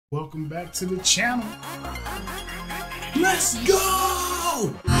Welcome back to the channel. Let's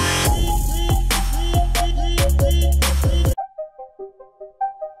go!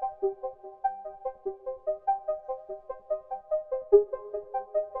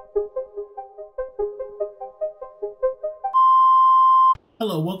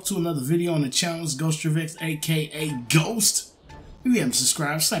 Hello, welcome to another video on the channel. It's Ghostdriftx, aka Ghost. If you haven't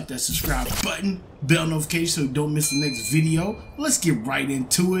subscribed, slap that subscribe button, bell notification so you don't miss the next video. Let's get right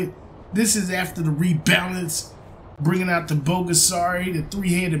into it. This is after the rebalance, bringing out the Bogasari, the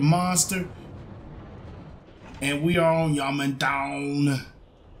three-headed monster. And we are on Yaman Down. Of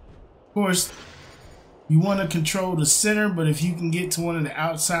course, you want to control the center, but if you can get to one of the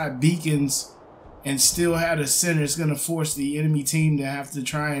outside beacons and still have the center, it's going to force the enemy team to have to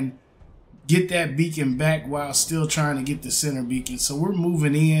try and get that beacon back while still trying to get the center beacon. So we're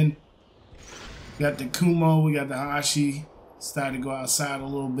moving in. We got the Kumo, we got the Hashi. Starting to go outside a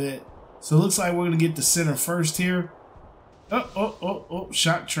little bit. So it looks like we're going to get the center first here. Oh,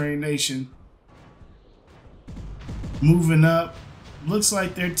 Shock Train Nation. Moving up. Looks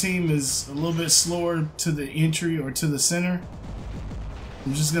like their team is a little bit slower to the entry or to the center.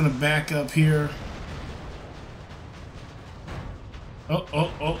 I'm just going to back up here.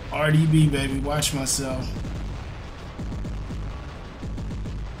 Oh, RDB, baby. Watch myself.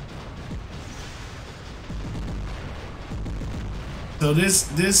 So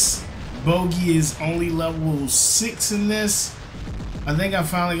this bogey is only level 6 in this. I think I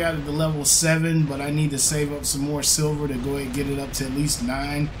finally got it to level 7, but I need to save up some more silver to go ahead and get it up to at least 9.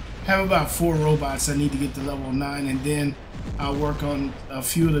 I have about 4 robots I need to get to level 9, and then I'll work on a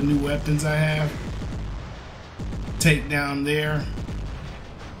few of the new weapons I have. Take down there.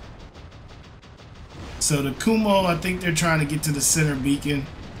 So the Kumo, I think they're trying to get to the center beacon.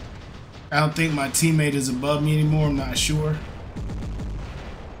 I don't think my teammate is above me anymore. I'm not sure.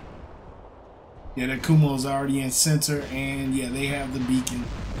 Yeah, the Kumo is already in center, and yeah, they have the beacon.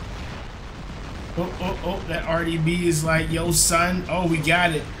 Oh, that RDB is like, yo, son. Oh, we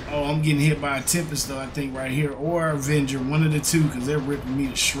got it. Oh, I'm getting hit by a Tempest, though, I think, right here. Or Avenger, one of the two, because they're ripping me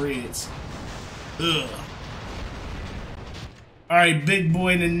to shreds. Ugh. All right, big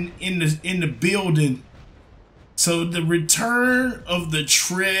boy in the building. So the return of the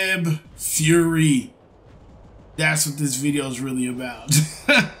Treb Fury. That's what this video is really about.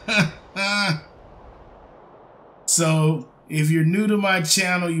 So if you're new to my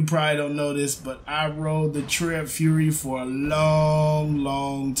channel, you probably don't know this, but I rode the Treb Fury for a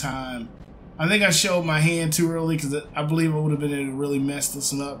long time. I think I showed my hand too early because I believe I would have been able to really mess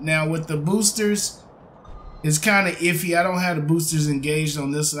this one up. Now with the boosters, it's kind of iffy. I don't have the boosters engaged on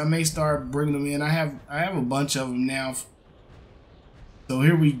this. I may start bringing them in. I have a bunch of them now. So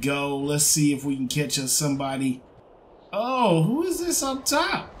here we go. Let's see if we can catch us somebody. Oh, who is this up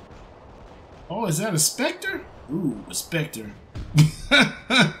top? Oh, is that a Spectre? Ooh, a Spectre.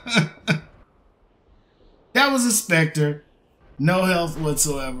 That was a Spectre. No health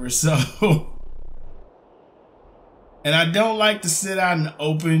whatsoever. So, and I don't like to sit out in the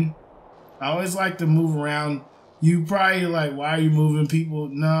open. I always like to move around. You probably like, why are you moving people?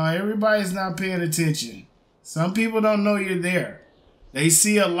 No, everybody's not paying attention. Some people don't know you're there. They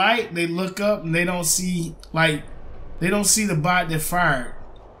see a light, they look up, and they don't see the bot that fired.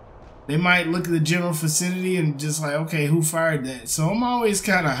 They might look at the general vicinity and just like, okay, who fired that? So I'm always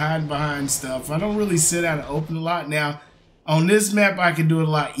kind of hiding behind stuff. I don't really sit out and open a lot. Now, on this map, I can do it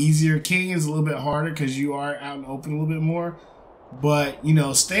a lot easier. King is a little bit harder because you are out and open a little bit more. But, you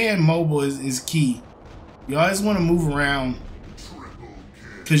know, staying mobile is key. You always want to move around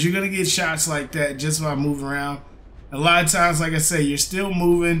because you're going to get shots like that just by moving around. A lot of times, like I say, you're still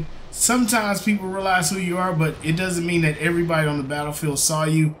moving. Sometimes people realize who you are, but it doesn't mean that everybody on the battlefield saw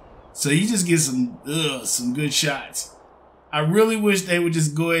you. So you just get some good shots. I really wish they would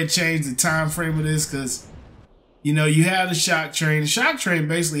just go ahead and change the time frame of this because, you know, you have the shock train. The shock train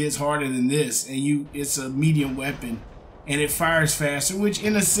basically is harder than this, and it's a medium weapon. And it fires faster, which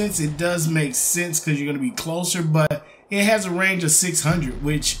in a sense it does make sense because you're going to be closer, but it has a range of 600,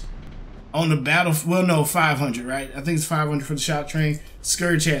 which on the well, no, 500, right? I think it's 500 for the shock train.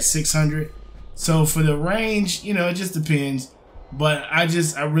 Scourge has 600. So for the range, you know, it just depends. But I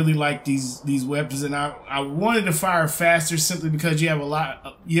really like these weapons, and I wanted to fire faster simply because you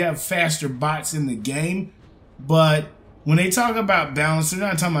have faster bots in the game. But when they talk about balance, they're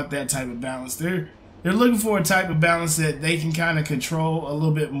not talking about that type of balance. They're looking for a type of balance that they can kind of control a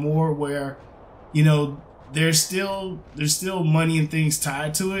little bit more, where, you know, there's still money and things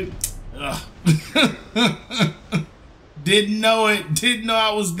tied to it. Ugh. Didn't know it. Didn't know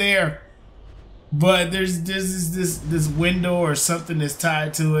I was there. But there's this window or something that's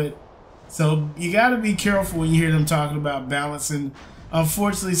tied to it. So you got to be careful when you hear them talking about balancing.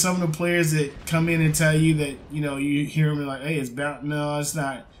 Unfortunately, some of the players that come in and tell you that, you know, you hear them like, hey, it's balanced. No, it's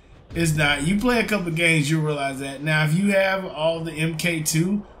not. It's not. You play a couple games, you'll realize that. Now, if you have all the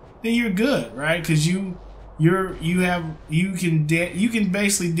MK2, then you're good, right? Because you can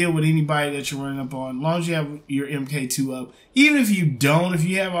basically deal with anybody that you're running up on, as long as you have your MK2 up. Even if you don't, if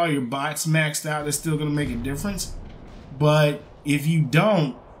you have all your bots maxed out, it's still gonna make a difference. But if you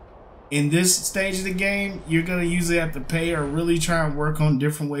don't, in this stage of the game, you're gonna usually have to pay or really try and work on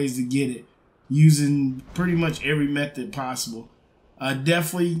different ways to get it, using pretty much every method possible.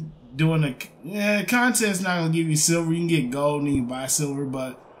 Definitely doing a contest not gonna give you silver. You can get gold and you can buy silver,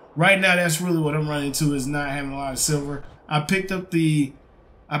 but right now that's really what I'm running into, is not having a lot of silver. I picked up the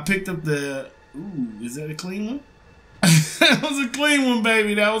ooh, is that a clean one? That was a clean one,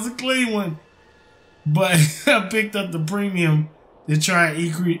 baby. That was a clean one. But I picked up the premium to try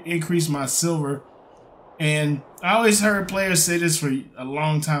and increase my silver. And I always heard players say this for a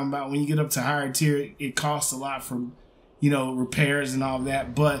long time about when you get up to higher tier, it costs a lot for, you know, repairs and all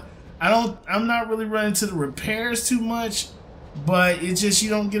that. But I'm not really running to the repairs too much, but it's just you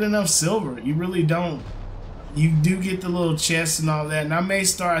don't get enough silver. You really don't. You do get the little chests and all that. And I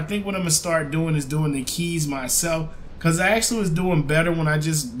think what I'm gonna start doing is doing the keys myself, because I actually was doing better when I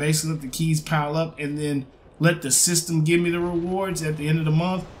just basically let the keys pile up and then let the system give me the rewards at the end of the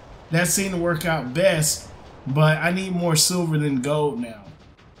month. That seemed to work out best, but I need more silver than gold now.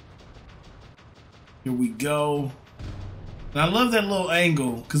 Here we go. And I love that little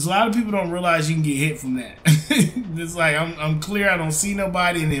angle, because a lot of people don't realize you can get hit from that. It's like, I'm clear, I don't see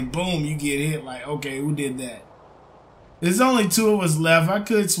nobody, and then boom, you get hit. Like, okay, who did that? There's only 2 of us left. I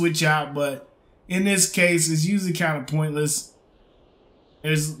could switch out, but in this case, it's usually kind of pointless.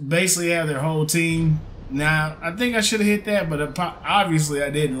 There's basically have their whole team. Now, I think I should have hit that, but obviously I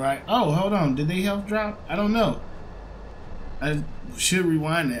didn't, right? Oh, hold on. Did they health drop? I don't know. I should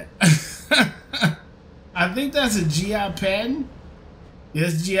rewind that. I think that's a GI pattern.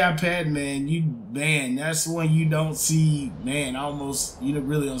 Yes, GI pattern, man. That's one you don't see, man. You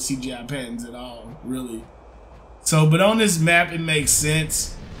really don't see GI patterns at all, really. So, but on this map, it makes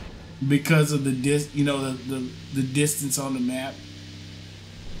sense because of the distance on the map.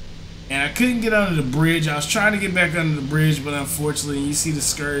 And I couldn't get under the bridge. I was trying to get back under the bridge, but unfortunately, you see the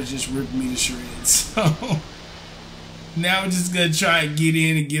Scourge just ripped me to shreds. So now I'm just gonna try and get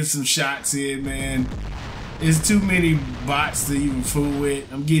in and get some shots in, man. It's too many bots to even fool with.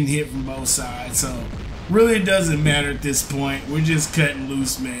 I'm getting hit from both sides, so really it doesn't matter at this point. We're just cutting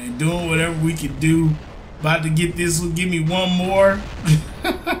loose, man. Doing whatever we can do. About to get this one. Give me one more.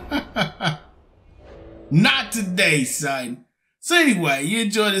 Not today, son. So anyway, you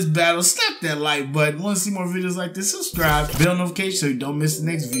enjoyed this battle, slap that like button. Want to see more videos like this? Subscribe, bell notification so you don't miss the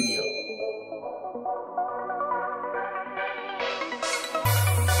next video.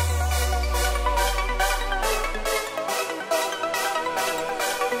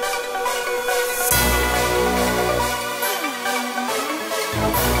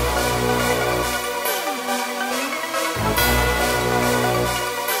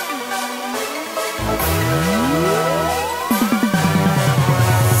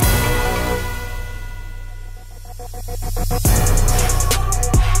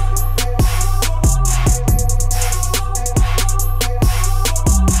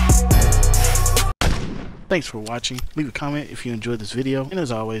 Thanks for watching. Leave a comment if you enjoyed this video, and as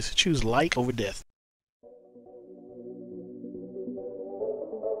always, choose like over death.